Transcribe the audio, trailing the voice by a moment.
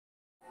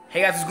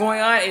Hey guys, what's going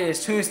on? It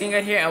is Toon Skin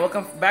Guy here, and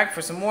welcome back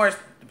for some more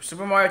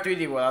Super Mario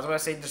 3D World. I was about to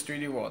say just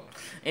 3D World.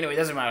 Anyway, it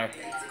doesn't matter.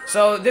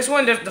 So this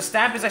one, the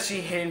stamp is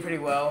actually hidden pretty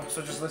well.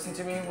 So just listen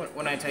to me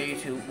when I tell you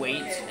to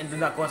wait and do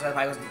not go inside the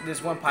pipe.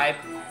 This one pipe,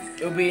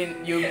 it'll be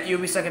in,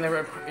 you'll be stuck in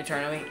there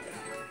eternally.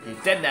 You're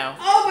dead now.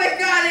 Oh my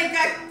god, it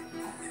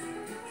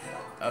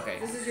got. Okay.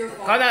 This is your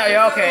fault. Calm down.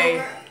 You're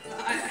okay.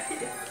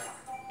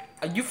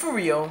 Are you for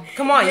real?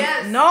 Come on.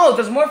 Yes. No,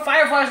 there's more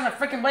fireflies in the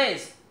freaking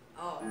blaze.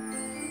 Oh.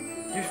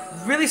 You're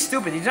really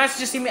stupid. You just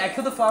see me. I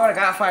killed the flower. I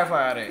got a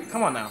firefly out of it.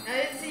 Come on now.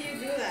 I didn't see you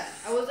do that.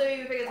 I wasn't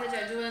even paying attention.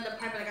 I just went in the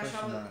pipe and I got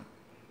shot with.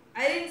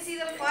 I didn't see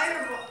the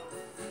fireball.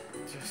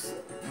 Just. Wait,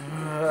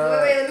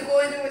 let me go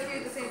in there with you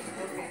at the same time.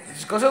 Okay.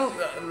 Just go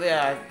to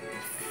yeah.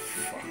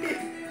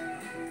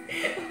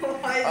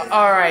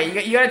 All right,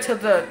 you gotta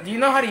tilt the. Do you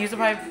know how to use the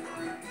pipe?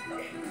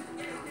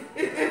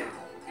 Are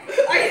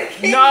you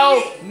kidding No,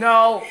 me?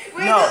 no,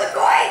 Wait, no. the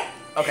coin.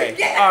 Okay.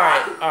 Get All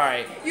out.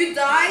 right. You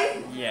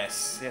died?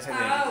 Yes, I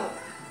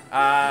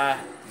Ow.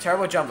 did.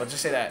 Terrible jump. Let's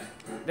just say that.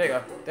 There you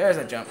go. There's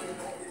a jump.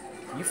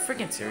 Are you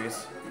freaking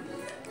serious?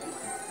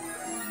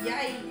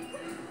 Yay.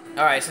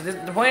 All right. So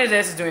the point of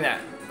this is doing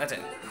that. That's it.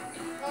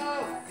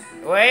 Oh.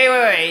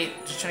 Wait.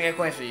 Just trying to get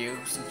coins for you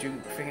since you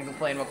freaking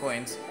complain about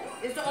coins.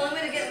 It's the only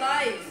way to get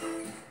lives.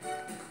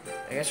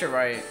 I guess you're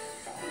right.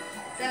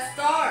 That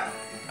star.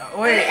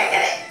 Wait.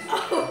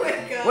 Oh my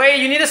god.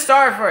 Wait, you need a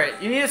star for it.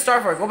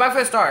 Go back for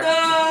the star.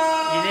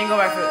 No. You didn't go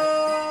back for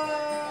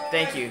it.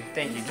 Thank you.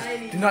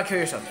 Just do not kill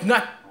yourself. Do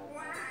not.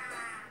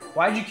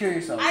 Why'd you kill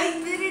yourself? I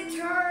didn't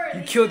turn.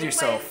 You killed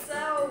yourself.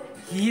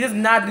 He does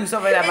not do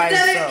stuff like that by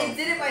himself. It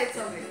did it by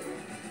itself.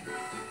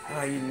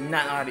 Oh, you do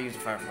not know how to use the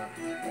firefly.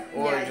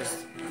 Or Yeah,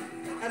 just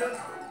I don't.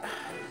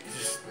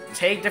 just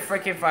take the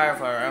freaking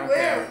firefly. I don't Where?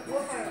 care.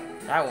 What fire?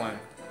 That one.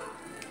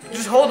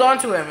 Just hold on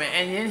to him,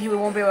 and then he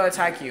won't be able to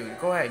attack you.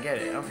 Go ahead, get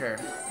it. I don't care.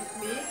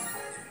 Me?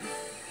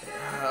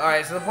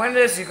 Alright, so the point of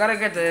this, you gotta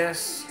get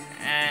this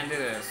and do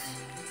this.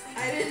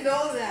 I didn't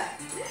know that.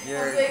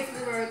 You're- I'm playing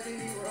Super Mario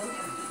 3D World.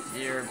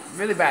 You're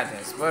really bad at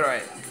this, but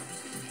alright.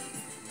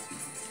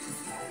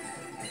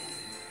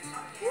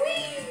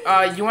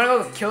 Whee! You wanna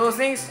go kill those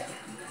things?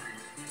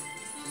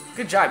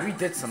 Good job, you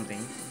did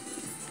something.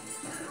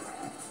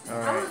 I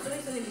Alright. was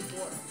doing something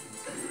before.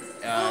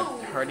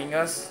 Hurting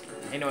us?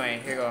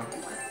 Anyway, here you go.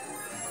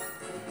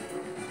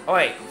 Oh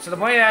wait, so the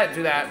point of that,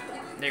 do that.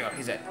 There you go,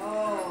 he's dead.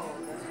 Oh.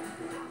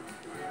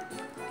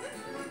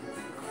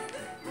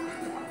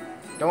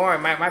 Don't worry,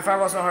 my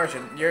fireballs don't hurt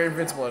you. You're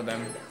invincible to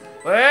them.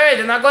 Wait,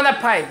 do not go in that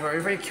pipe or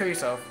you're ready to kill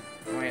yourself.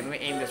 Wait, let me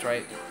aim this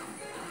right.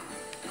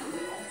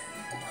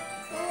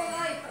 Oh,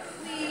 life,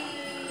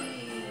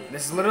 please.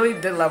 This is literally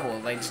the level,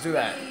 like just do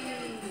that.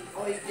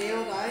 Oh, they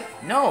all die?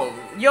 No,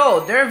 yo,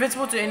 they're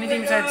invincible to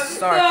anything besides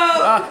star.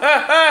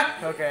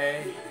 No.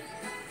 Okay.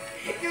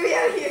 Get me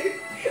out of here.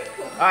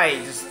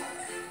 Alright, just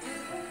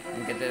let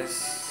me get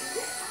this.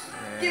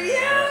 Get me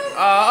out.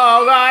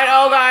 Oh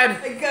god.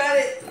 I got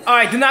it.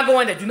 Alright, do not go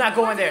in there. Do not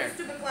go in there.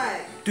 Stupid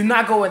flag. Do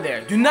not go in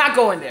there. Do not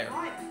go in there.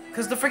 Why?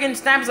 Cause the freaking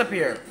stamp's up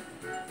here.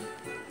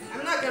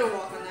 I'm not gonna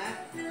walk on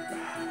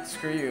that.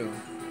 Screw you.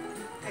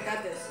 I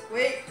got this.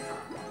 Wait.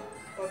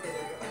 Okay,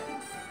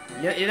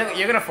 there we go.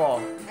 You're gonna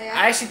fall. Yeah.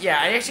 I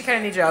actually kind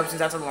of need your help since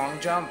that's a long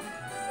jump.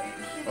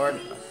 Or let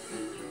me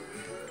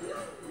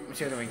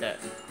see if I can make that.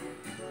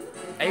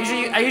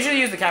 I usually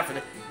use the cat for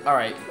this. All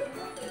right.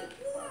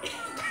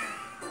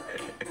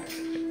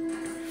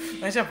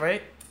 Nice jump,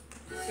 right?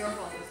 It's your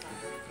fault this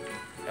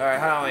time. All right,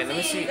 hold on, wait. Let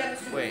me See, see. you got the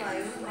stupid Wait. flag.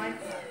 It was my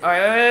fault. All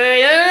right,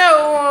 wait.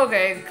 No.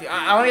 Okay,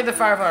 I want to get the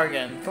firefly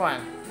again. Come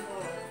on.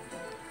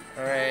 Oh.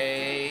 All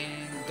right,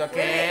 duck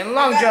Wait, and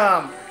long I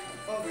got- jump.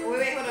 Oh,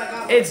 wait, hold on. I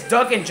got one. It's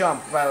duck and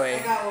jump, by the I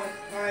way. got one.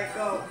 Alright,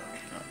 go.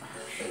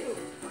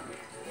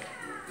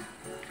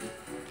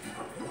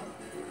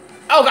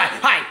 Oh god,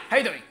 hi. How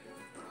you doing?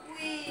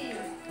 Whee!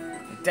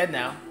 You're dead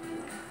now.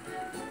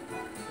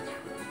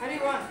 How do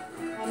you run?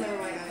 Oh, never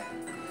mind, I got it.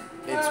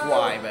 It's Oh.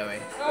 Y, by the way.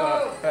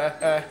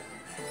 Oh.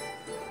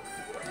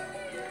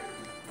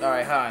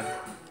 Alright, hold on.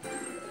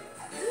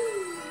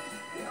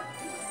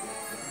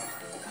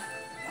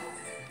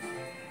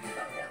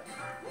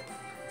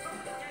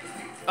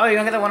 Oh, you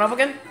gonna get that one up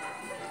again?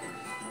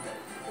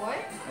 What?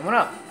 That one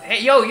up.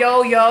 Hey, yo, you're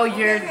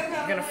okay,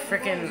 gonna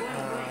freaking.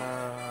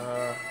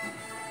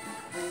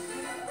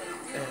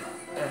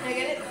 Can I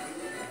get it?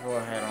 Go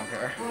ahead, I don't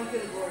care. I want to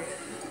feel the glory.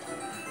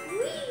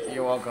 Whee!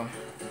 You're welcome.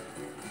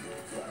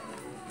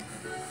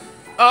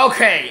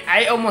 Okay,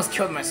 I almost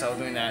killed myself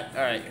doing that.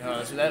 Alright,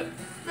 let's do that.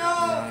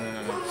 No!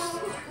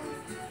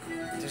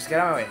 Just get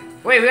out of my way.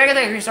 Wait, we gotta get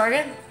that green star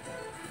again?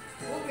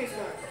 What green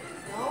star?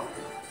 No?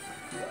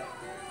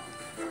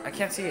 I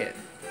can't see it.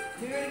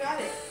 We already got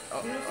it.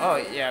 Oh,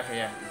 yeah, okay,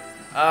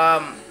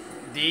 yeah.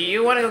 Do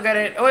you want to go get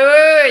it? Oh,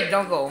 wait,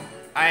 don't go.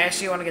 I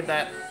actually want to get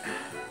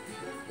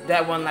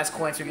that one last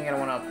coin so we can get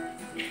one up.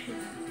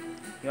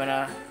 You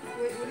wanna?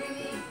 Wait, what do you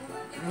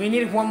need? We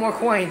need one more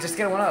coin just to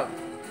get one up.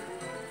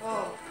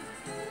 Oh.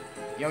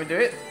 You want me to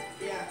do it?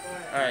 Yeah, go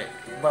ahead.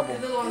 Alright, bubble.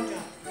 Do the long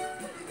jump.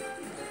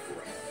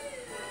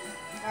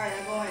 Alright,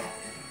 I'm going.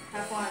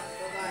 Have fun.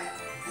 Go die.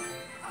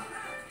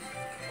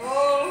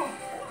 Oh!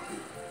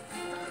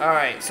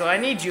 Alright, so I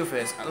need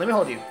Jufus. Let me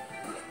hold you.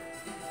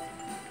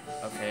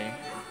 Okay.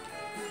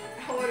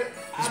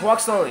 Just walk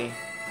slowly.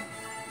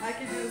 I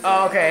can do this.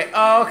 Oh, okay.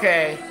 Oh,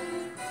 okay.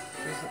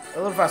 A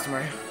little faster,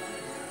 Mario.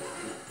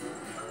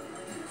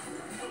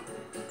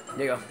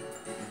 There you go.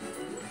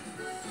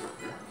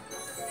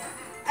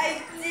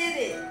 I did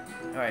it.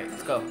 Alright,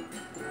 let's go.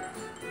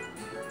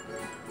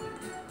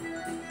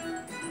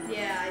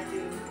 Yeah, I do.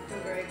 Feel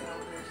very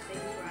accomplished.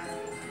 Thank you for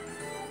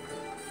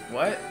asking.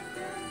 What?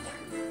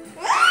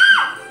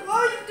 Ah! Why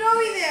would you throw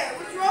me there?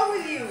 What's wrong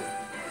with you?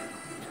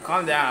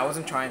 Calm down. I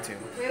wasn't trying to.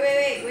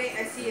 Wait.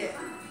 I see it.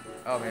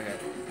 Okay, good.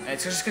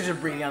 It's just because you're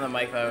breathing on the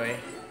mic, by the way.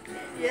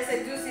 Yes, I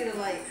do see the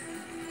light.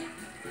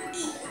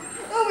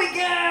 Oh my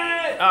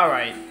god!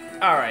 Alright.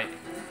 Alright.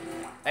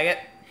 I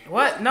get...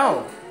 What?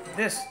 No.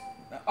 This.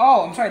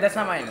 Oh, I'm sorry. That's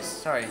not mine.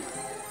 Sorry.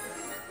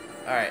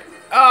 Alright.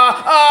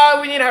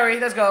 We need to hurry.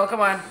 Let's go.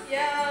 Come on.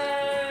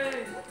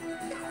 Yay!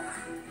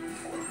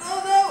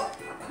 Oh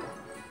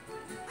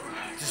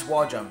Just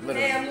wall jump, no!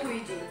 literally. Hey, I'm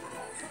Luigi.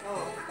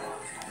 Oh.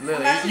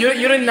 Literally.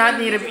 You do not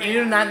need to.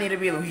 You do not need to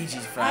be Luigi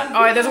for that.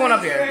 Alright, there's one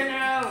up here. Right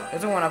now.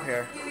 There's one up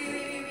here.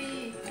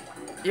 Wee.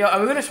 Yo, are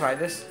we gonna try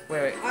this?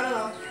 Wait. I don't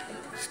know.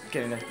 Just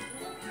get in there.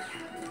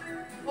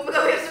 Oh my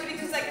god, we have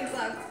 72 seconds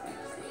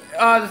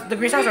left. The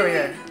green stars over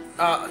here.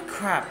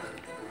 Crap.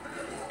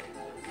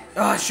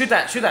 Shoot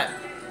that.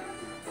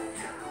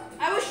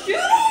 I was shooting!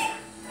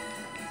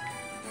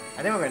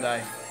 I think we're gonna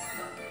die.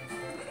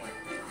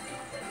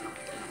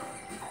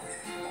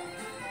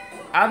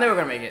 I don't think we're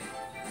gonna make it.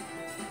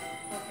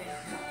 Okay.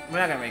 We're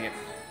not gonna make it.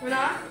 We're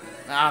not?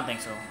 I don't think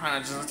so. Hold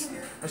on,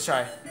 let's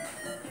try.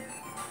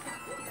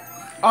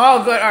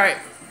 Oh, good. All right.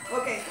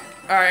 Okay.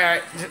 All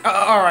right.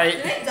 All right.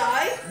 Did I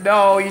die?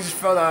 No, you just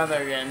fell down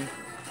there again.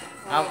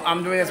 Oh.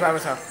 I'm doing this by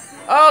myself.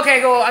 Okay,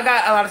 cool. I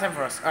got a lot of time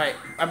for us. All right.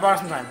 I bought us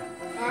some time.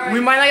 Alright. We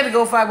might not get the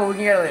go flag, but we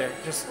can get it later.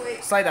 Just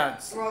Wait. slide down.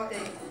 Wrong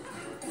thing.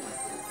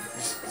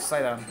 Just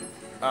slide down.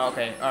 Oh,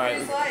 okay. All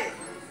right. Slide.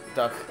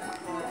 Duck.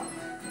 Oh.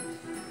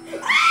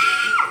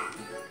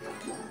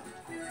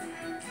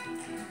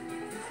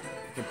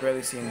 You can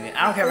barely see anything.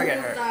 I don't care if I get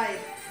hurt. Died.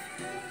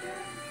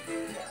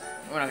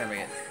 We're not gonna make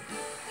it.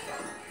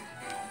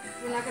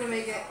 We're not gonna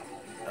make it.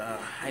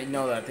 I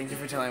know that. Thank you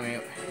for telling me.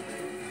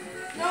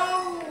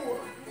 No!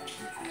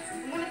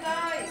 I'm gonna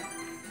die.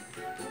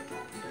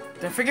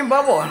 The freaking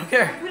bubble. I don't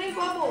care. I'm putting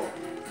bubble.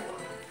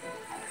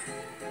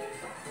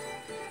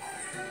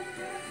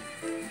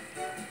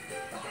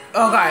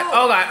 Oh god.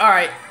 Oh god. All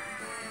right.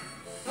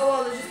 Oh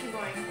well, let's just keep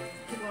going.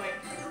 Keep going.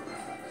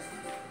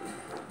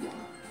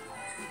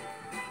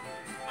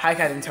 Hi,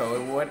 Captain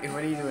Toad. What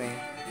are you doing?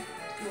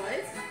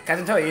 What?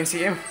 Captain Toad, you didn't see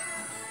him?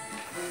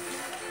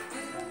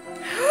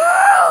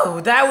 Oh,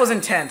 that was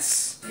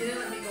intense. You didn't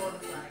let me go on the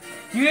flag.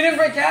 You didn't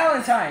break out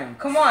in time.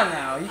 Come on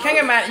now. You can't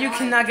get mad. You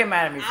cannot get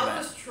mad at me for I that.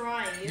 was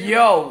trying.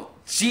 Yo,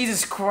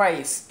 Jesus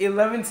Christ.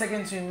 11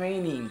 seconds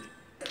remaining.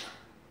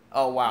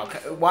 Oh, wow.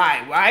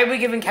 Why? Why are we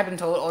giving Captain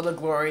Toad all the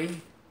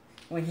glory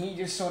when he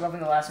just showed up in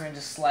the last minute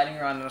just sliding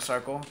around in a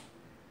circle?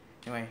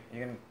 Anyway,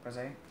 you're gonna press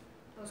A? I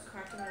was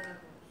cracking my knuckles.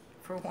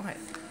 For what?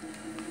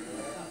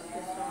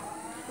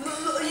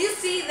 You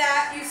see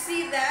that? You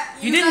see that?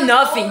 You did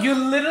nothing. You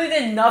literally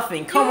did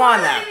nothing. Come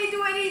on now. You didn't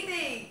let me do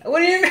anything. What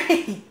do you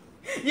mean?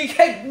 You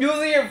kept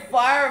using your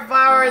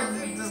firepower.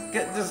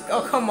 Just.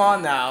 Oh, come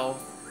on now.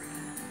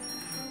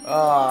 Oh,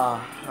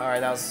 all right.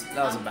 That was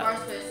a I'm bad.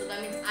 first place, so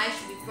that means I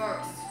should be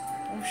first.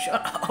 Oh,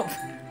 shut up.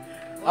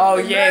 Well, Oh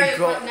the yeah, very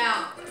front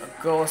now.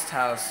 a ghost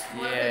house. I'm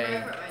on the very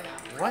Yeah. front right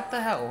now. What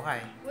the hell? Why?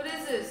 What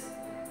is this?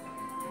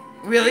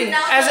 Really?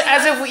 Now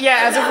As if we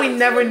now as if we it's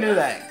never good knew enough.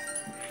 that.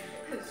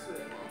 Screw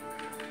it all.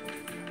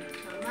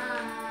 Come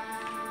on.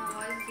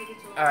 Why is it taking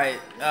so long? All right.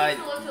 It's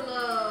too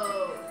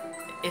low.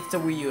 It's the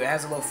Wii U. It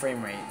has a low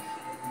frame rate.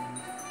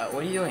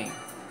 What are you doing?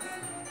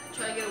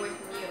 Try to get away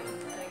from you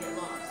and get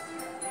lost.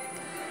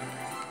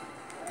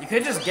 You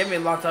could just get me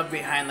locked up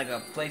behind like a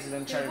place and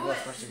then try to go as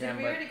fast as you Did can,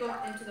 we but already go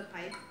into the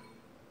pipe?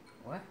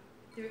 what?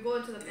 Did we go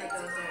into the pipe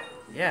that was there?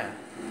 Yeah.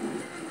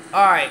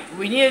 All right.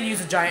 We need to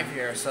use a giant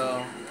here,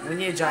 so we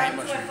need a giant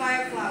That was my mushroom.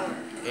 fire flower.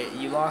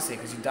 You lost it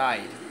because you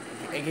died.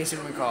 In case you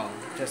don't recall.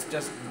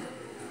 Just.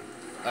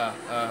 All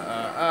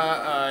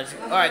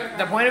right.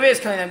 The point of it is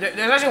killing them.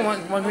 There's actually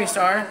one green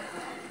star.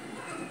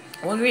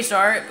 One green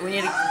star. We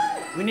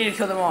need to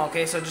kill them all.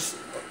 Okay, so just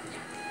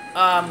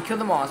kill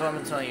them all. Is what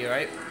I'm telling you,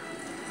 right?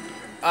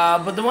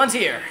 But the ones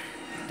here,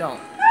 don't.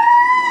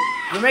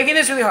 You're making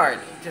this really hard.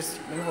 Just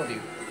let me hold you.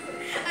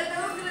 I thought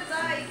I was gonna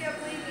die. You can't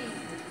blame me.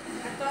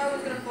 I thought I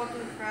was gonna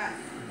fucking crash.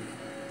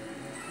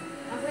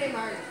 I'm playing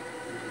Mario.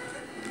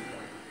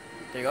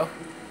 There you go.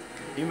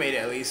 You made it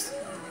at least.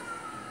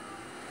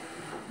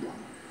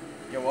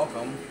 You're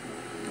welcome.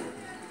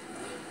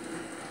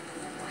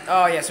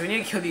 Oh yeah, so we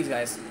need to kill these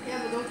guys.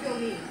 Yeah, but don't kill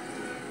me.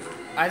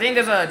 I think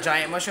there's a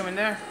giant mushroom in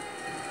there.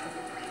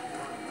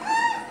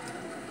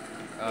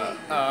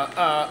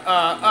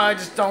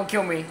 Just don't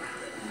kill me.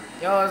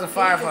 Yo, there's a Can you kill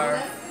firefly.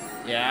 them?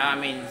 Yeah, I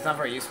mean, it's not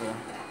very useful.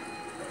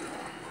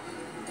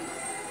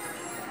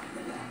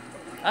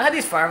 I had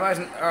these fireballs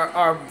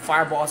or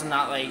fireballs and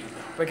not like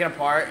breaking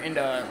apart in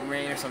the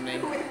rain or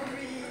something.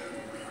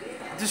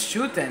 Just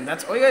shoot them.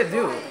 That's all you gotta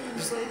do.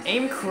 Just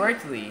aim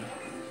correctly.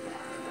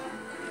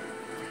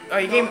 Oh,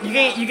 you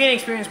gain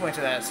experience points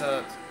for that.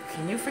 So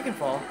can you freaking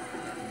fall?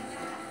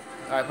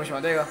 All right, push him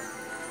out. There you go.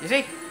 You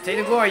see, take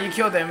the glory. You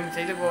killed them.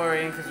 Take the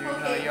glory because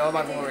you're all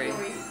about glory.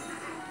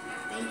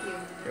 Thank you.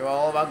 You're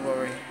all about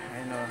glory.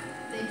 I know.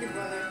 Thank you,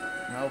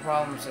 brother. No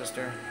problem,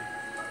 sister.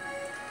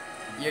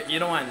 You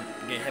don't want to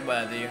get hit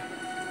by that, do you?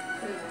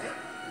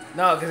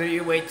 No, because if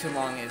you wait too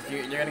long,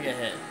 you're gonna get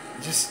hit.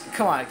 Just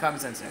come on, common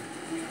sense here.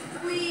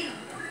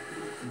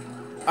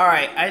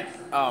 Alright,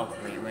 oh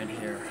wait, right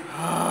here.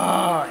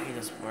 Oh, I hate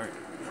this part.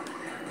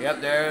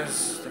 Yep,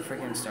 there's the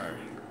freaking star.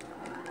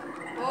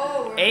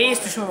 Oh, A is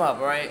to swim up,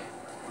 right?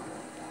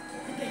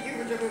 Thank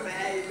you for jumping my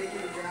head and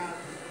making me drown.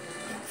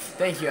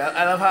 Thank you.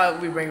 I love how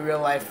we bring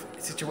real life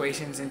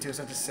situations into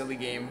such a silly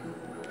game.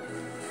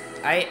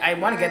 I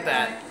want to get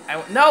that.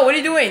 No, what are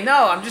you doing?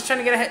 No, I'm just trying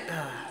to get ahead.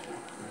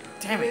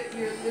 Damn it.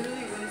 You're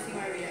literally witnessing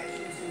my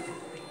reaction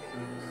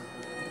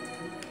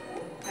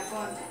to have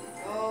fun.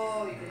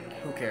 Oh, you didn't.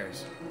 Who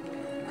cares?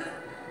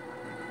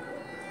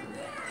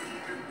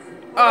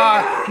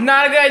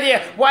 Not a good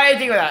idea. Why did I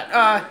think of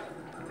that?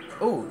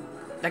 Ooh,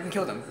 that can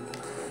kill them.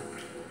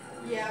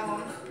 Yeah,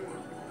 well,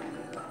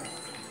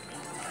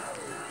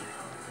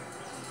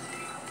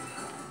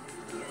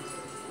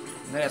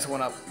 That's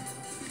one up.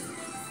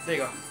 There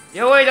you go.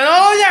 Yo, wait,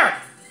 oh, there!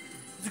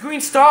 It's a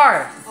green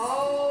star!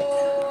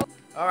 oh.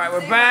 Alright,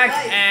 we're back,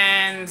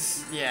 and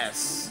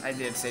yes, I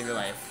did save your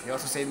life. You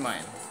also saved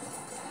mine.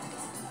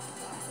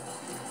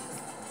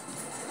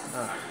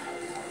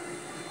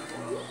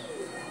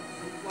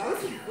 Why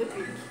was he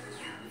flipping?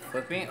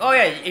 Flipping? Oh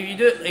yeah, if you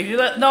do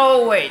that,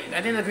 no, wait.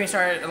 I think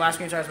the last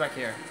green star is back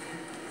here.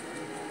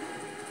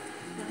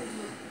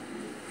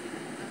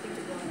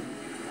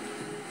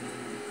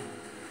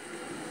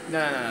 No.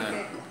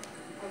 Okay.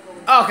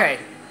 I'll go. Okay,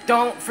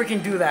 don't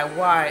freaking do that.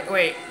 Why?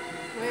 Wait,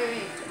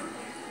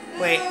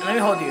 Wait. let me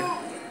hold you.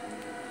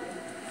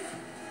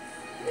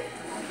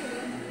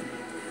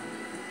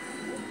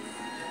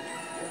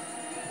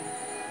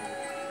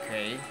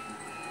 Okay.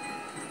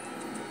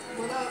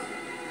 What up?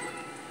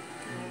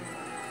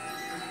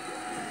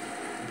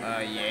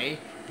 Yay.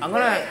 I'm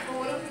gonna. Oh,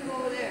 what if we go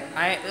over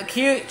there?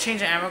 Can you change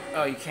the ammo?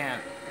 Oh, you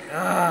can't.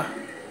 Ugh.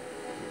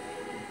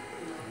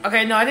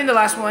 Okay, no, I think the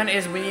last one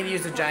is we need to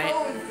use the giant.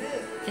 Oh, is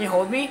this? Can you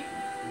hold me?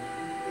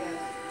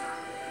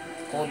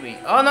 Yes. Hold me.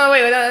 Oh, no,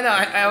 wait, no.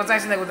 I was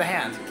actually like with the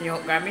hand. Can you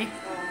grab me?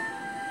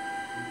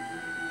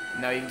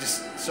 No, you can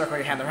just circle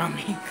your hand around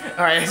me.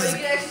 Alright, Oh, you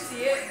can actually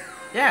see it?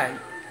 yeah.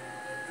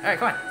 Alright,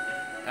 come on.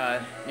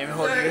 Let me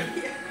hold Sorry. you.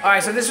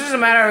 Alright, so this is a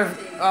matter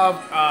of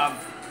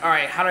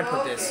alright, how do I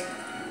put this? Okay.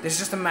 This is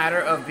just a matter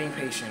of being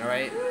patient,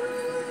 alright?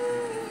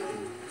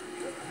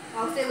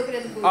 I'll stay looking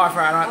at the booth. Oh, I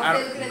forgot, I'll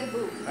stay looking at the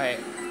booth. Alright.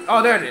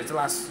 Oh, there it is, the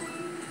last.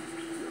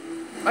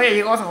 Oh yeah,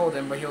 you can also hold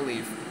him, but he'll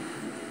leave.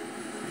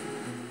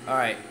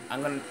 Alright,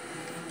 I'm gonna...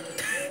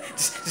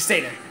 just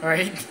stay there,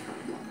 alright?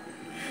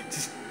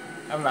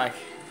 I'm back.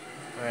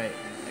 Alright,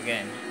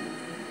 again.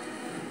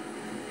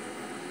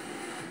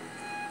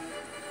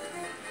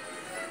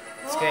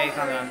 It's okay,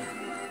 calm down.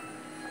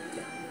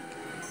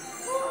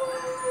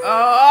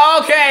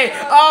 Oh, okay!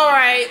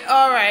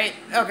 Alright.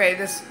 Okay,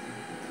 this...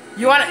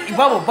 You want to...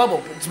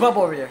 Bubble. It's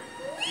bubble over here.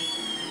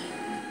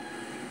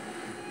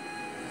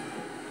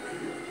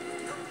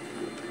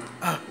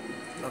 Oh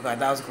god,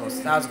 that was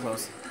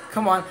close.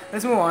 Come on,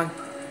 let's move on.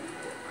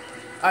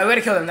 Alright, we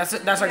gotta kill them. That's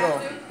our goal.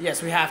 to?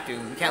 Yes, we have to.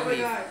 We can't Oh my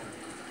leave. God.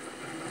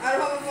 I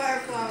don't have a fire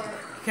flower.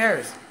 Who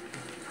cares?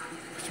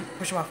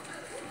 Push him off.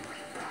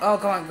 Oh,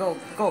 come on, go,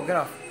 get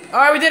off.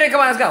 Alright, we did it.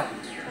 Come on, let's go.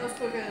 That was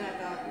quicker than I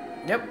thought.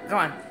 Yep, come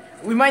on.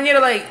 We might need to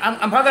like.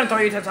 I'm probably gonna throw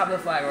you to the top of the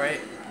flag, right?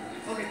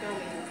 Okay, throw me.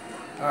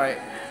 Alright.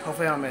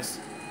 Hopefully I don't miss.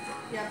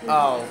 Yeah, please.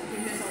 Oh. If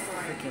you miss, I'll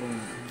cry. Freaking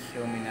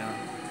kill me now.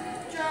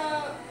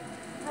 Jump,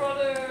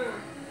 brother.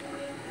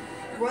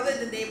 Brother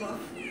the name of.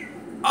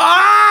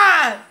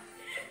 Ah!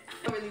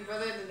 Oh, really,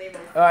 brother the name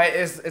of. Alright,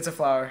 it's a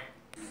flower.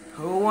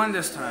 Who won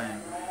this time?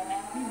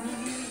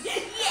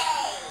 Yay!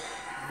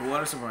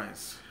 What a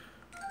surprise.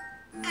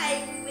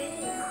 I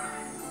win.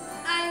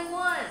 I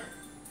won.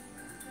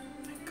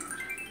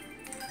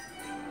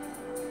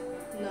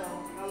 No,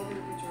 I'm looking at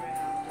the picture right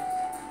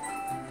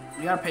now.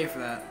 You gotta pay for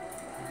that.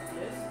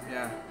 This?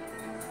 Yeah.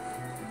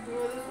 We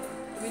go this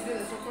one. Did we do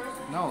this one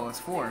first? No, it's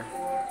 4.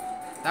 Four.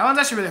 That one's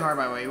actually really hard,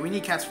 by the way. We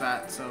need cat's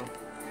fat, so.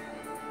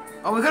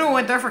 Oh, we could have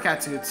went there for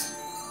cat suits.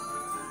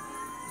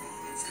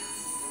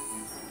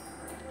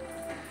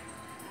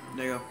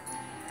 There you go.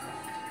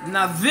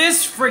 Now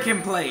this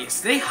freaking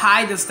place, they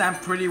hide the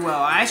stamp pretty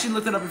well. I actually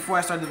looked it up before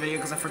I started the video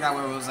because I forgot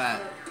where it was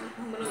at.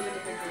 I'm gonna look at the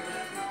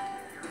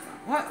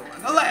picture. What?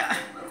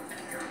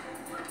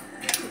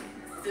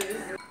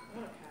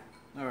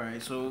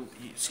 Alright, so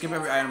skip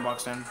every item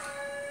box then.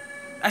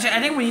 Actually, I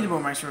think we need the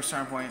boomerangs for a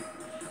certain point.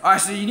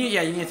 Alright, so you need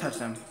to touch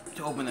them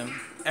to open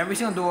them. Every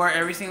single door,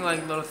 every single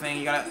like little thing,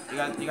 you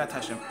gotta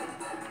touch them.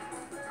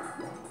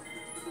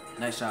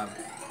 Nice job.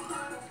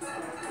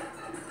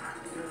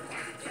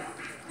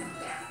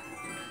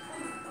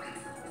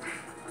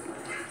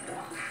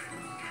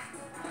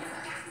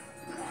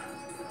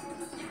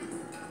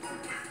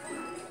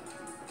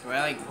 Do I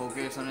like poke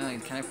it or something?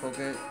 Like, can I poke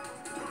it?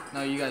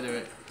 No, you gotta do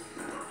it.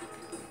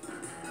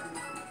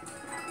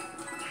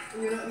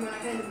 You're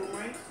not getting the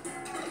boomerang?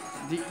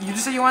 You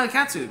just said you wanted a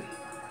cat suit.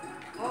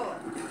 Oh,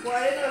 well,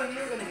 I didn't know you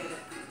were gonna get it.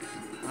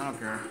 I don't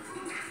care.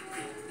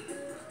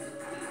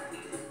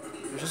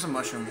 It's just a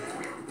mushroom.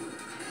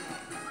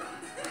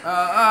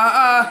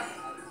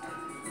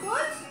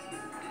 What?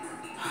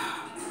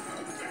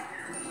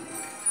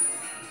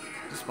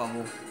 This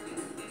bubble.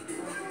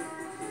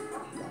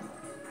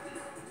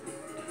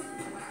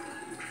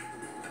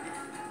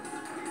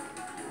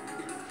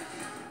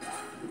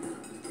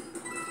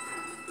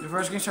 The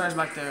first green star is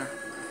back there.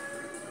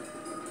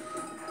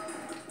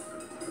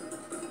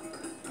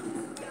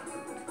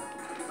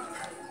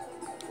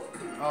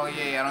 Oh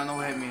yeah, I don't know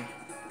what hit me.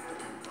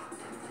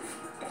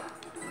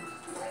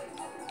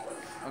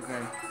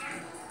 Okay.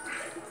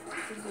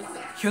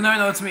 He'll never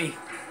know it's me.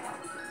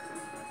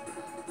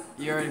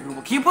 You're already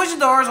Google. Can you push the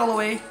doors all the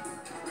way?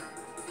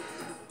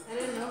 I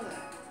didn't know that.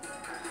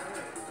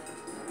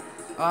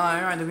 Oh,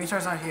 alright, the green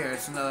star's not here.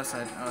 It's on the other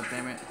side. Oh,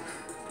 damn it.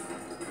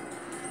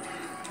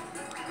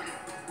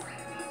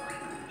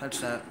 Touch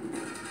that.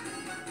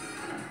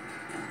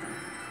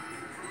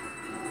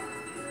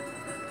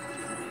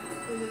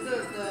 Is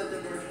this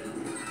the version?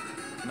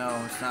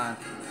 No, it's not.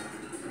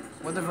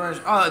 What the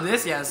version? Oh,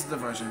 this? Yeah, this is the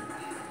version.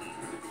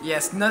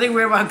 Yes, nothing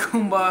weird about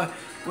Goomba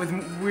with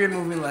weird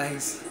moving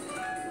legs.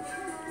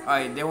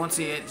 Alright, they won't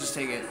see it. Just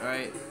take it,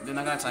 alright? They're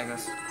not gonna attack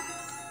us.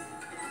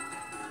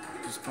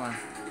 Just come on.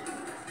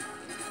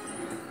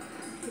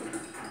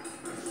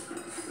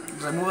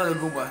 Just like move like a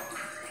Goomba.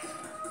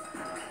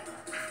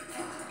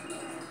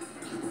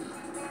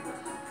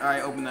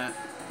 Alright, open that.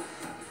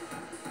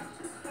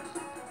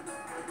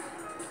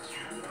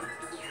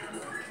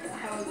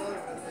 How was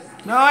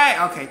it? No, wait!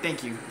 Okay,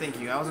 thank you. Thank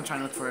you. I wasn't trying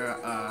to look for,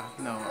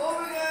 no. Oh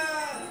my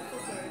god!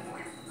 Okay.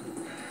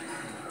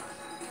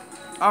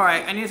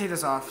 Alright, I need to take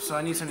this off, so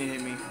I need something to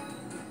hit me.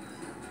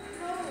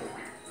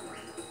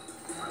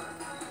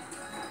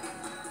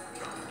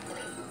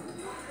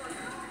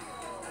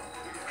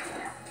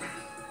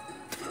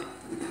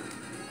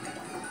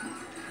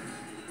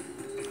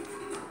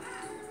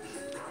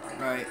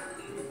 Right.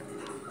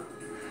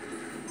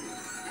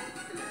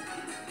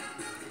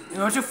 You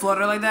know, once you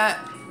flutter like that,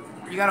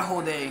 you gotta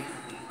hold A.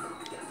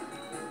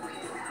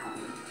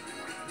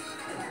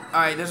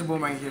 Alright, there's a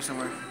boomerang here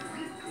somewhere.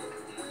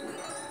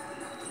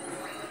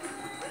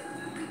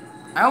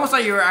 I almost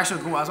thought you were actually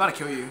Goomba. I was about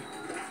to kill you.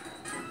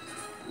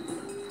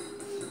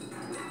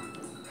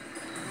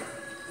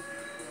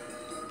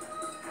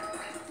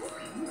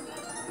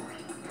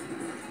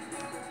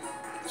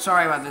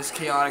 Sorry about this,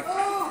 chaotic.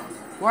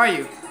 Where are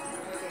you?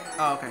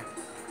 Oh, okay.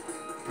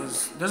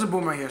 There's a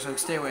boomerang here, so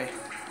stay away.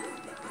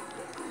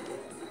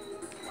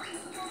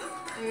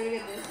 Are you gonna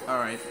get this?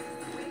 Alright.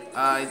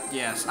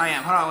 Yes, I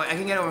am. Hold on, wait, I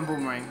can get it with a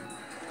boomerang.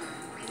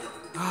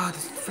 Ah,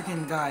 this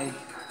freaking guy.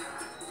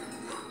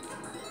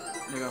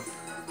 There you go.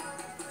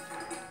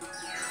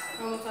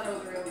 I almost thought it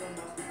was a real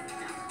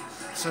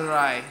Goomba. So did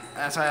I.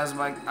 That's why I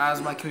was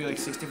about to kill you like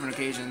 6 different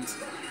occasions.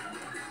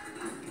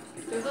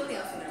 There's nothing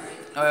else in there,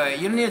 right? Oh, wait,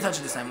 you don't need to touch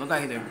it this time. Look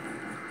like you do.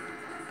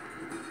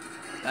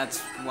 That's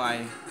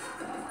why.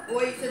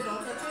 Wait, you said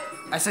don't touch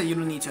it? I said you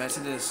don't need to. I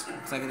said this.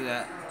 So I can do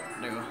that.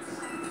 There you go.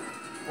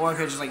 Or I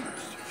could just like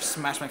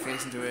smash my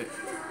face into it.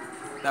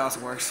 That also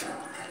works.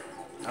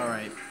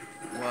 Alright.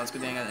 Well, it's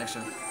good thing I got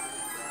extra.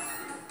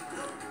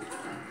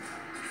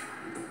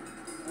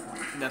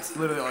 That's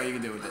literally all you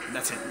can do with it.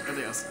 That's it.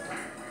 Nothing else.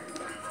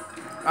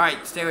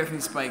 Alright, stay away from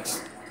these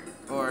spikes.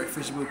 Or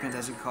fishy blueprints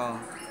as you call.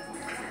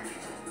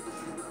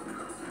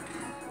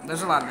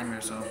 There's a lot of them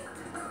here, so.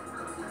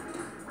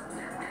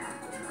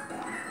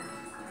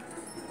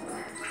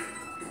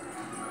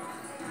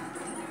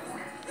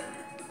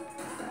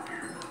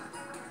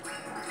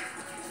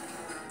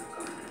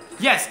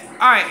 Yes.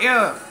 All right.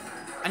 Yeah.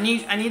 I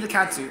need the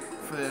cat suit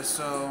for this,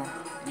 so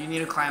you need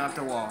to climb up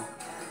the wall.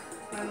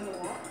 Climb the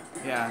wall?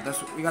 Yeah.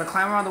 That's you gotta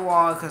climb around the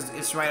wall because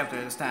it's right up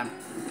there. The stamp.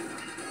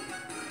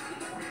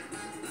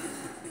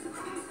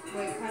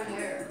 Wait, climb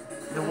where?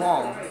 The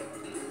wall. Right.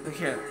 Look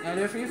here. Can I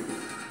do it for you?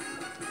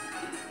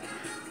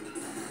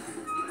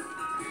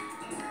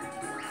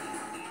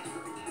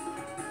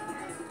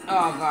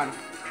 Oh God.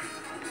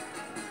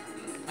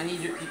 I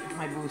need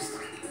my boost.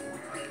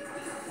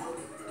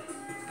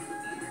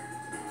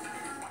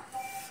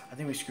 I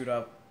think we screwed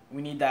up.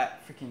 We need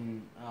that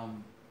freaking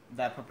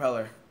that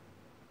propeller.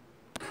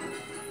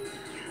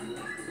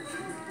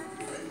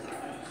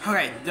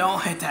 Okay,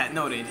 don't hit that.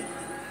 Noted.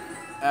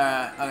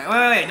 Okay.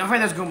 Wait. Don't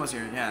forget there's Goombas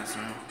here. Yeah. So.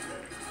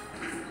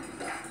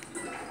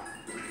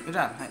 Good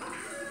job. Hey.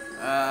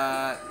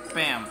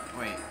 Bam.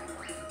 Wait.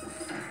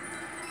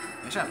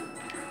 Nice job.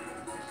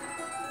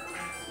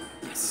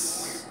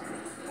 Yes.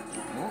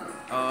 Oh.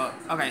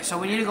 Okay, so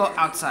we need to go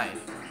outside.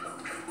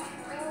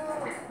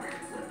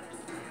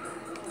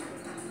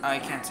 I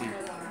can't see.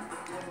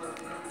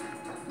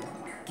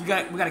 We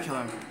gotta kill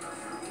him.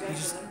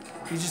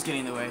 He's just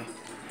getting in the way.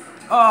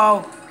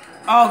 Oh,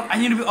 I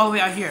need to be all the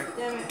way out here.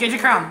 Get your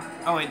crown.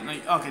 Oh wait, no,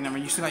 okay, never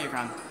mind. You still got your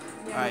crown.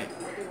 All right.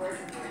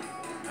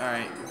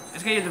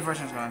 It's okay if the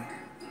diversion's gone.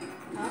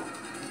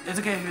 It's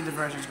okay if your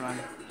diversion's gone.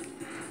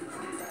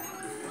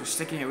 Just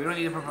stick in here. We don't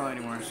need the propeller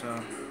anymore,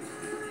 so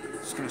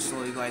just gonna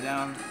slowly glide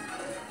down.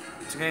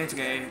 It's okay.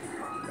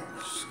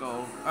 Just go.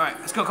 All right,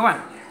 let's go. Come on.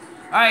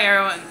 All right,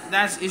 everyone.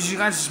 You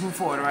guys just move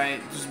forward, all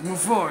right? Just move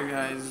forward,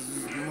 guys.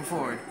 Just move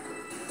forward.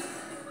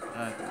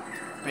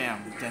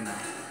 Bam, dead now.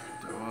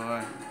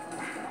 Boy.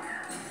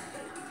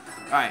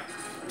 All right.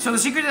 So the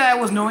secret to that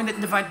was knowing that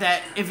the fact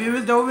that if there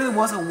really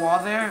was a wall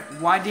there,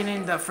 why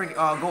didn't the freaking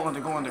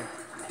go under?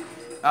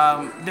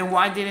 Then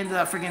why didn't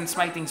the freaking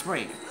spike things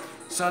break?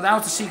 So that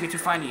was the secret to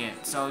finding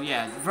it. So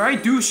yeah, very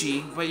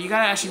douchey, but you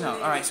gotta actually know.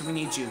 All right, so we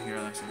need you here,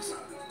 Alexis.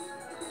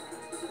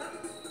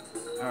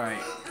 All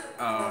right.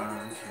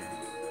 Okay.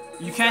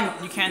 You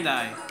can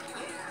die.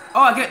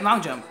 Oh, I get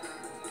long jump.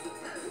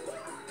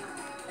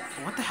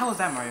 What the hell is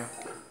that, Mario?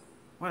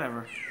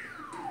 Whatever.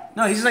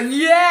 No, he's just like,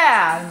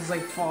 yeah! He's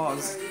like,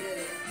 falls.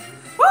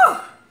 Woo!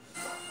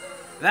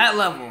 That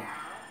level.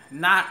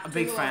 Not a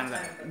big fan of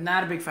that.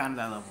 Not a big fan of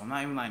that level. I'm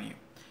not even lying to you.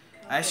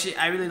 Actually,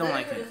 I really don't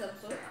like it.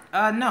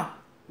 No.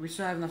 We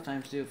still have enough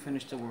time to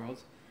finish the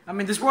world. I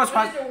mean, this world's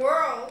probably... Finish the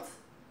world?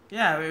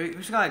 Yeah, we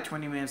still got like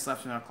 20 minutes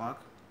left in our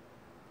clock.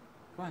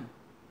 Come on.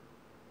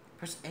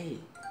 Press A.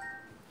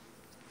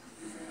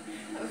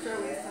 I'm sure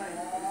we have time.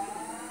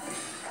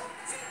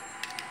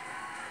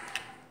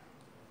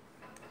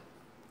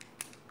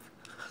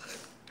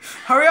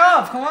 Hurry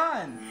up! Come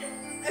on!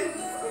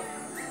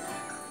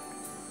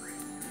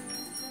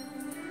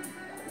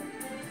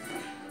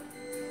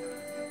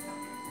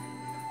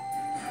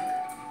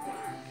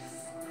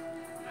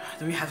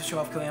 Do we have to show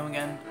off killing him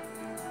again?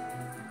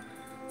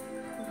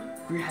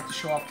 Do we have to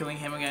show off killing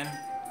him again?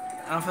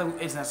 I don't feel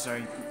like it's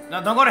necessary.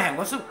 No, don't go to him.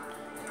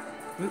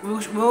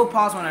 We'll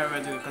pause whenever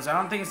I do it, because I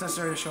don't think it's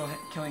necessary to show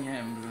killing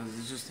him, because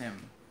it's just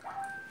him.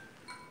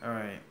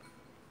 Alright.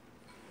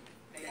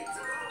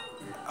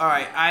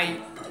 Alright, I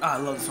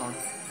love the song.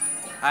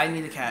 I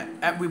need a cat.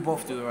 We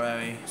both do,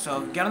 already.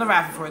 So, get on the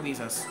raft before it leaves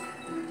us.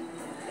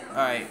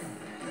 Alright.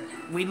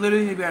 We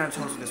literally need to be on our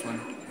toes with this one.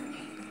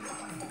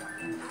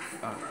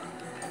 Oh.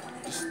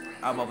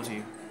 I'll bubble to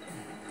you.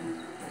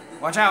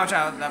 Watch out, watch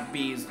out. That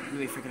bee is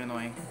really freaking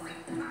annoying.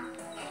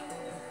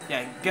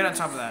 Yeah, get on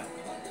top of that.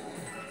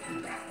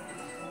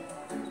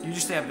 You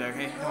just stay up there,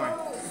 okay? Don't worry.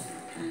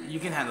 You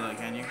can handle it,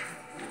 can you?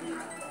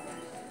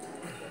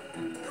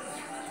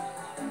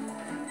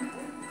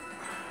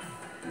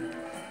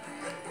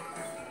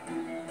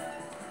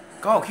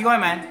 Go, keep going,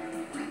 man.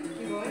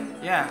 Keep going?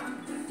 Yeah.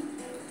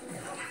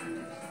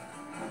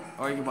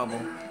 Or you can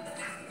bubble.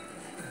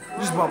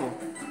 Just bubble.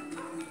 I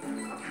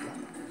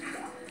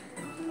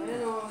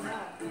didn't know what was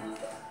that.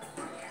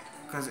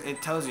 Because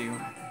it tells you.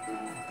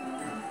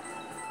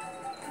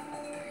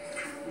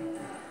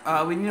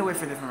 We need to wait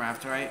for a different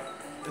raft, right?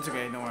 It's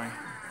okay, don't worry.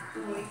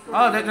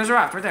 Oh, there's a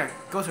raft right there.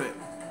 Go to it.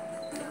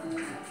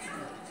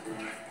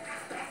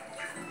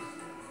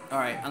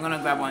 Alright, I'm gonna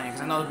grab one here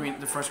because I know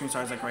the first green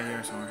star is like right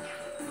here somewhere.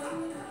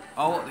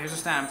 Oh, there's a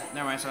stamp.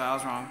 Never mind, so I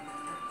was wrong.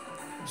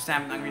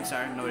 Stamp, not green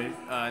star. Noted.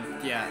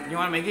 Yeah. You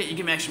wanna make it? You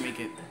can actually make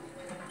it.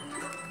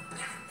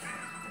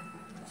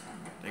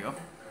 There you go.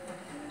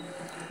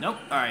 Nope.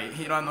 Alright,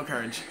 you don't have no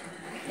courage.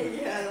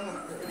 Yeah, I don't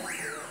have to.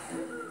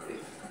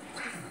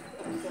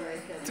 I'm sorry, I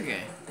can't. It's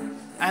okay.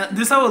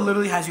 This level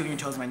literally has you on your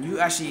toes, man. You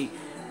actually...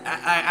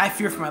 I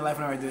fear for my life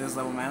whenever I do this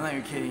level, man. I'm not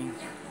even kidding.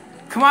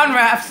 Come on,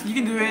 Raps! You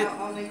can do it!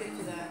 I'll make it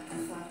to that.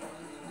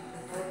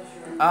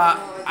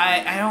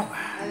 I don't...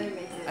 I didn't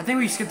make it. I think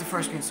we skipped the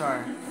first green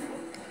star.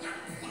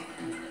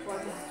 Well,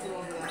 this is too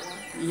long for that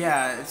one.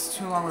 Yeah, it's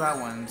too long with that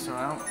one, so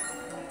I don't...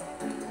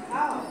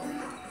 How?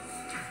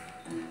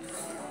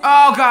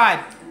 Oh, God!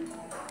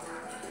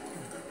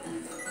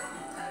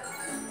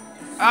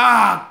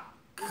 Ah!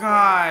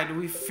 God,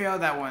 we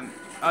failed that one.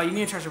 Oh, you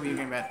need to charge it when you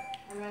get back.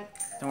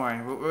 Don't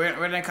worry, we're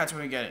gonna cut to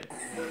when we get it.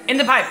 In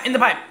the pipe, in the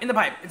pipe, in the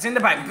pipe. It's in the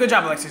pipe. Good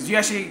job, Alexis. You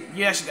actually,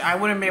 I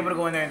wouldn't be able to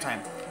go in there in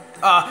time.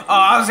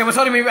 I was saying, what's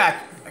holding me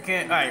back? I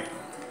can't, alright.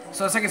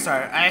 So, second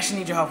star, I actually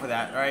need your help with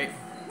that, alright?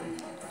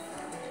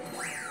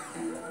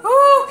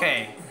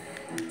 Okay.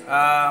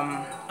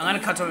 I'm gonna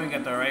cut to when we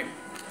get there, right?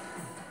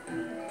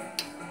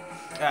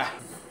 Yeah.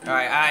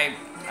 Alright,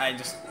 I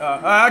just,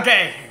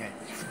 okay.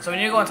 So we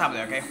need to go on top of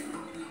there, okay?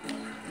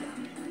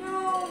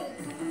 No.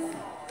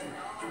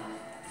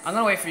 I'm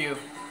gonna wait for you.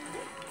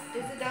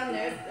 Is it down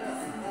there?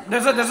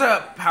 There's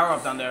a power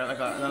up down there, like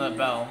another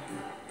bell.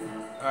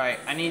 Alright,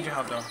 I need your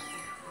help though.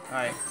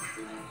 Alright.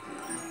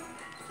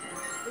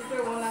 Is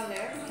there one down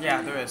there?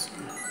 Yeah, there is.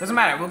 Doesn't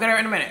matter, we'll get her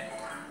in a minute.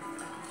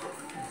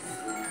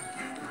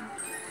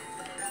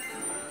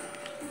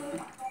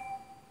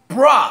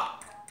 Bruh!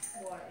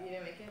 What? You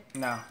didn't make it?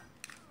 No.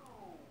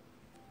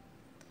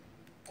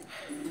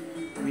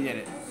 We we did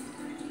it.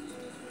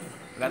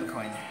 We got the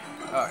coin.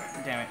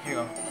 Oh, damn it. Here you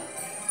go.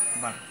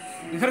 Come on.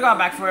 We could have gone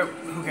back for it.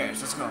 Who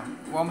cares? Let's go.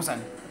 We're almost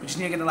done. We just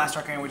need to get the last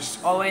star coin, which is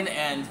all the way in the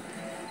end.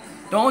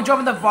 Don't jump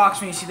in the box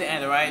when you see the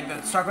end, alright?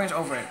 The star coin's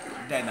over it.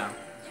 Dead now.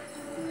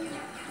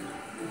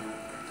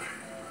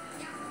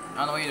 I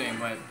don't know what you're doing,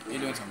 but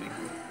you're doing something.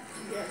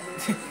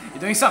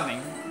 You're doing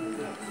something.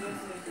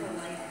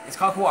 It's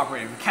called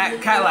cooperative.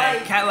 Cat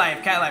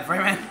life, right,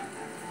 man?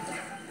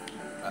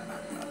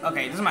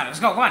 Okay, doesn't matter.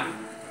 Let's go. Come on.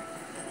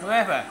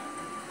 Whatever.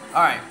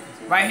 All right,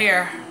 right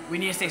here. We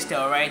need to stay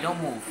still, right?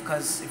 Don't move,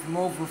 because if you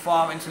move, we'll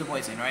fall into the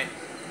poison, right?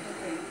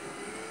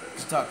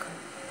 Just duck.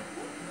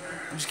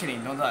 I'm just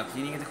kidding. Don't duck.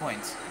 You need to get the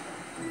coins.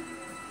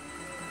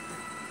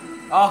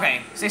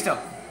 Okay, stay still.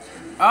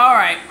 All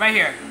right, right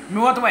here.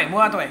 Move out the way. Move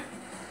out the way.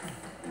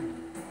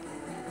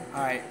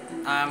 All right,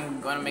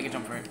 I'm gonna make a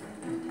jump for it.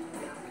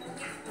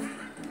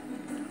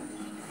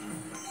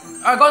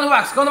 Alright, go in the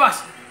box, go in the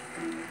box.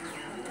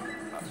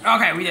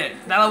 Okay, we did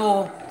it. That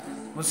level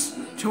was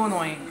too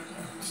annoying.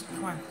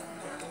 Come on.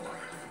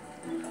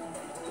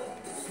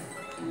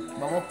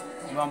 Bubble?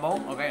 You want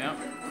bubble? Okay, no.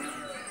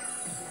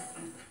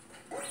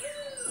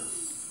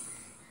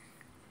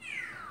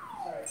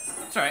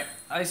 It's alright.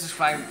 At least it's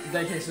fine.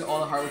 Dedication to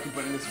all the hard work you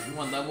put in this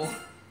one level.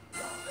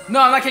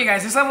 No, I'm not kidding,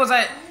 guys. This level was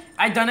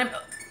I done it.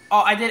 Oh,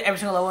 I did every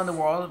single level in the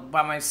world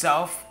by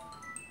myself,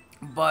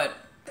 but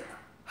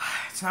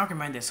it's not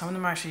recommended. Some of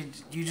them are actually,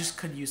 you just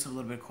could use a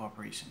little bit of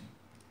cooperation.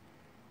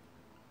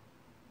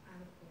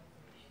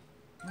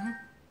 Mm-hmm.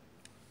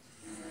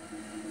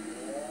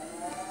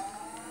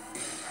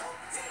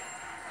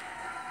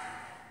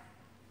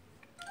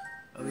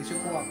 At least you're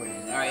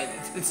cooperating. Alright,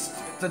 it's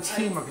the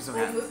teamwork is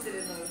okay.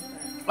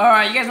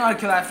 Alright, you guys know how to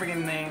kill that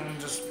freaking thing.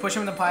 Just push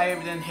him in the pipe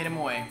and then hit him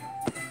away.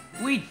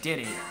 We did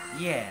it.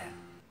 Yeah.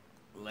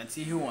 Let's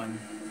see who won.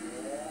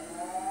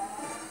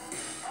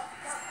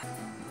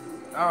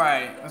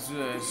 Alright, let's do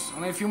this.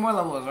 Only a few more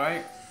levels,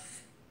 right?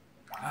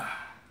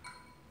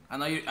 I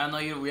know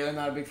you're really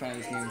not a big fan of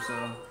this game, so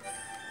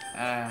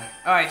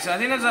alright, so I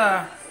think there's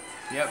a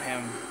yep,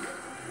 him.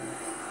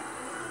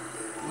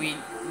 We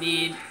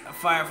need a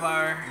fire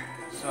flower,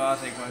 so I'll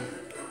take one.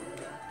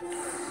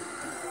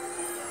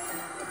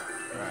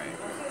 Alright.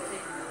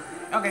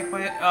 Okay,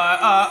 put it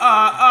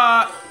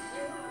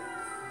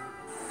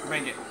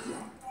break it.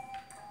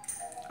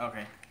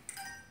 Okay.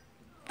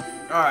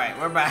 Alright,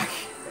 we're back.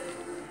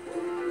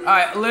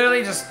 Alright,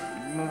 literally just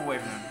move away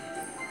from him.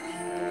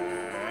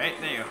 Alright,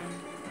 there you go.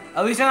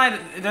 At least they're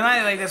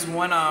not like this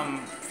one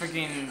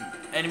freaking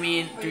enemy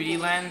in 3D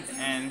land,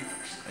 and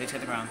they just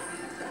hit the ground.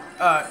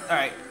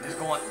 Alright, let's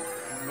go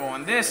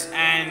on this,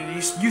 and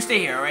you stay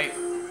here, right?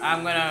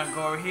 I'm gonna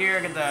go over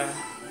here, get the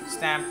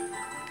stamp.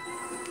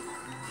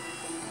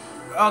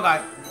 Oh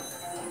god.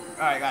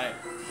 Alright, got it.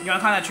 You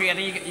wanna climb that tree? I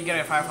think you get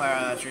a firefly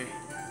out of that tree.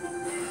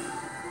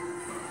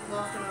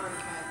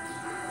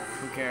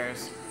 Who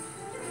cares?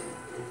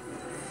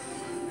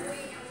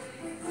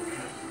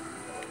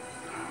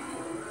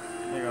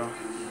 There you go.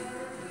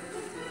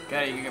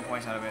 Got it, you can get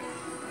points out of it.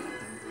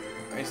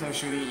 Instead of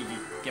shooting, you can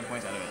get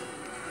points out of it.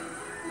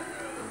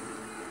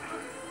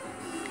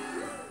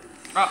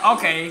 Oh,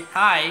 okay.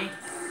 Hi.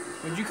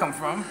 Where'd you come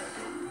from?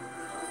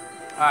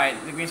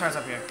 Alright, the green star's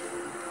up here.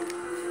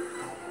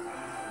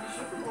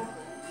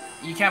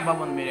 You can't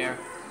bubble in midair.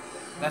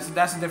 That's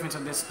the difference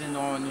of this than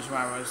normal New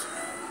Survivors.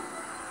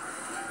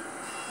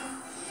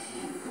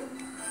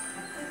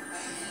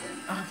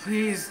 Oh,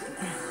 please.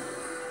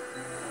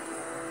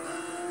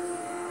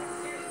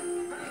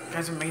 You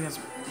guys are making this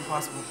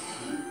impossible.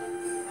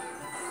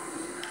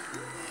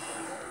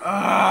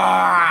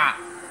 Ah!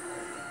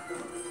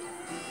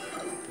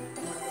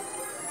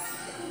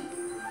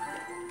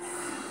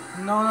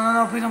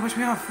 No, please don't push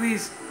me off,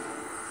 please.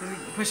 You're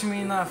pushing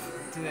me enough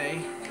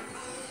today.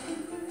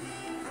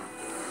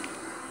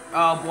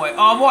 Oh boy,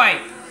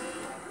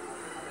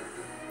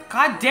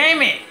 God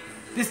damn it!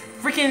 This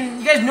freaking,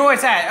 you guys know where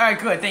it's at. Alright,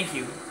 good, thank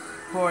you.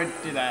 Who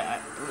did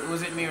that?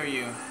 Was it me or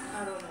you?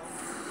 I don't know.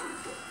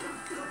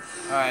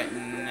 Alright,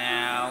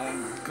 now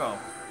go.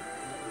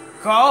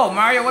 Go,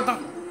 Mario, what the?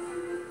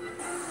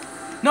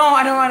 No,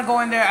 I don't want to go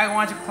in there. I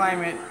want to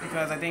climb it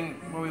because I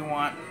think what we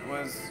want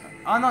was.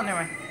 Oh no,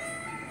 never mind.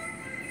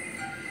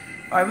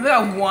 Alright, we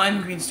got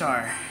one green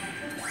star.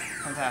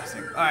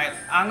 Fantastic. Alright,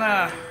 I'm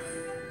gonna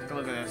take a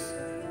look at this.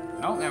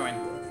 Oh, never mind.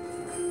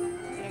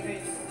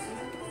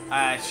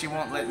 She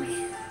won't let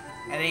me.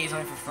 I think it's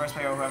only for first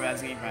player or whoever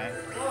has the gamepad.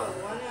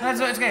 Oh, No,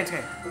 it's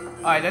okay.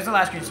 Alright, there's the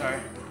last green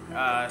star.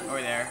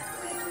 Over there.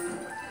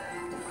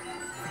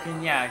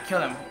 Freaking, yeah,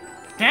 kill him.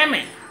 Damn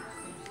it!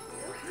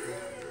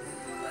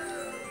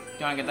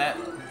 You wanna get that?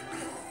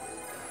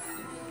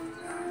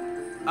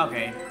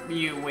 Okay,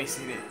 you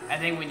wasted it. I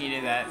think we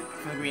needed that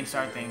for the green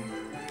star thing.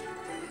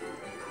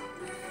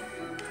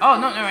 Oh,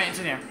 no, never mind, it's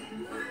in here.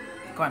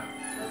 Come on.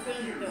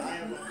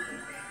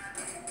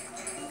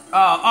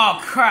 Oh,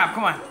 crap,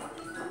 come on.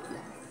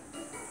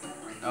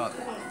 Oh,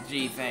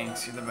 gee,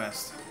 thanks, you're the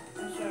best.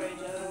 I'm sorry,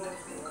 Joe.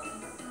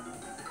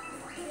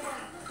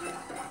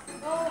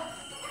 Oh,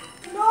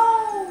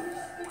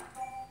 no!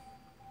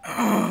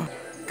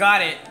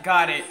 Got it.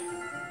 Got it.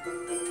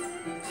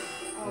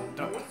 Oh,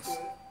 Don't. what's good?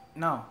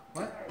 No.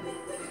 What?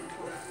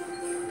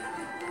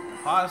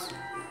 Pause.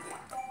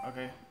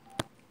 Okay.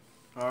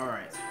 All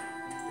right.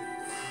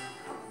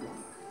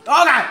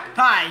 Oh God!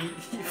 Hi,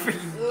 you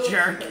freaking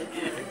jerk!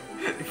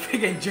 You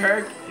freaking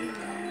jerk!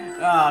 Oh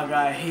God,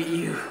 I hate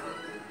you.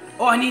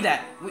 Oh, I need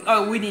that.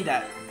 We need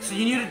that. So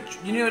you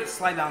need to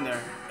slide down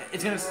there.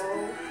 It's gonna.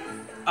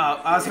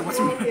 I was like, what's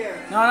Go here.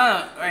 No,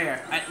 right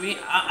here.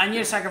 I need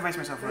to sacrifice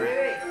myself for it.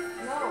 Wait,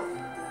 no.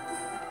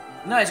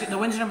 No, the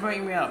wind's gonna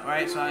bring me up,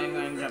 right? So I'm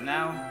gonna jump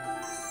now.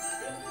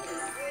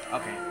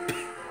 Okay.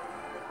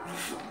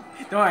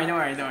 Don't worry.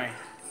 No!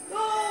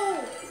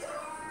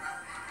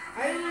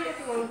 I didn't know you have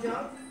to long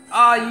jump.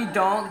 Oh, you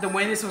don't. The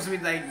wind is supposed to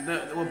be like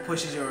what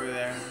pushes you over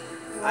there.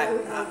 No,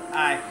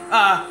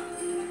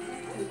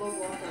 we both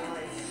lost our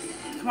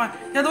life. Come on,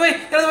 get out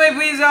of the way,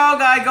 please. Oh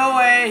God, go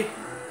away.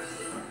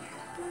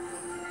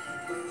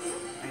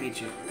 I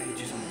hate you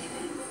so much.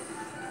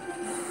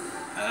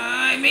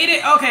 I made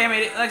it. Okay, I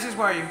made it. Alexis,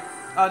 where are you?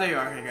 Oh, there you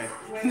are. Okay,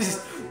 good.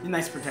 You're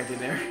nice protected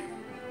there.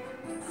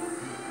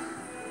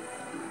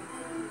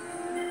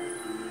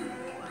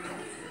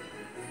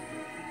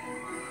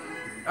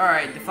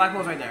 Alright, the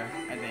flagpole's right there,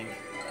 I think.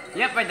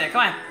 Yep, right there,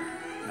 come on!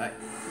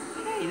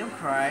 Hey, don't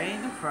cry,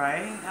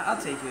 I'll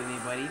take you with me,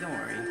 buddy, don't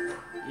worry.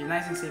 You're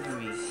nice and safe with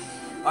me.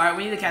 Alright,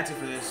 we need a Katsu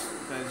for this,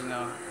 because, you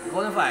know,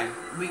 golden flag.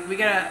 We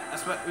get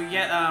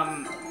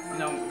you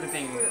know, good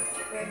thing. There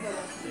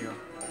you go.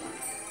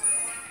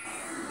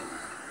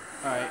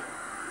 Alright,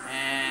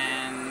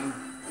 and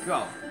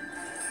go.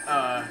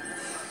 Oh!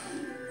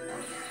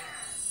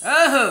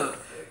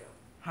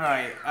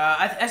 Alright,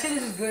 I think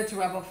this is good to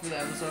wrap up for the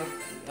episode.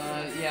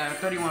 Yeah,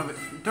 31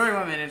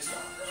 minutes.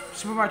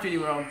 Super Mario 3D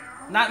World.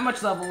 Not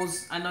much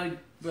levels, I know,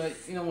 but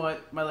you know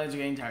what? My legs are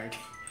getting tired.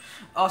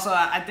 Also,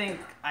 I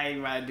think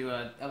I'd rather do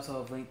an episode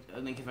of Link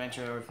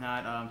Adventure, or if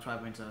not,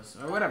 Twilight Princess,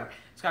 or whatever.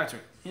 Sky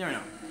Sword. You never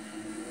know.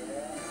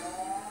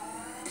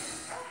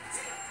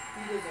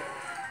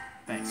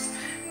 Thanks.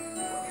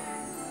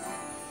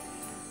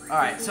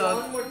 Alright,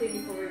 so... One more thing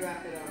before we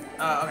wrap it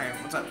up. Okay,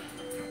 what's up?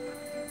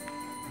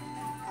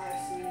 I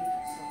see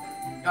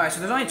something. Alright, so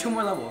there's only 2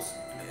 more levels.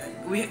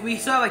 We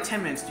still have like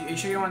 10 minutes. Are you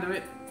sure you want to do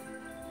it?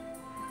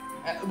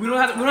 We don't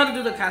have to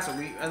do the castle.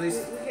 We at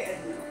least. We can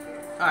end it.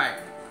 Alright.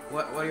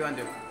 What do you want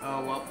to do?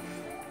 Oh well.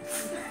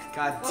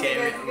 God damn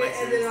it, We can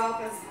end Alexis. it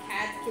off as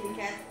kitty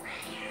cat.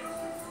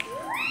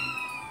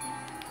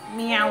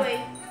 Meow. Anyway,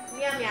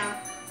 meow meow.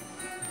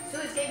 So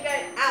it's game guy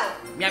out.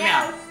 Meow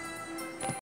meow.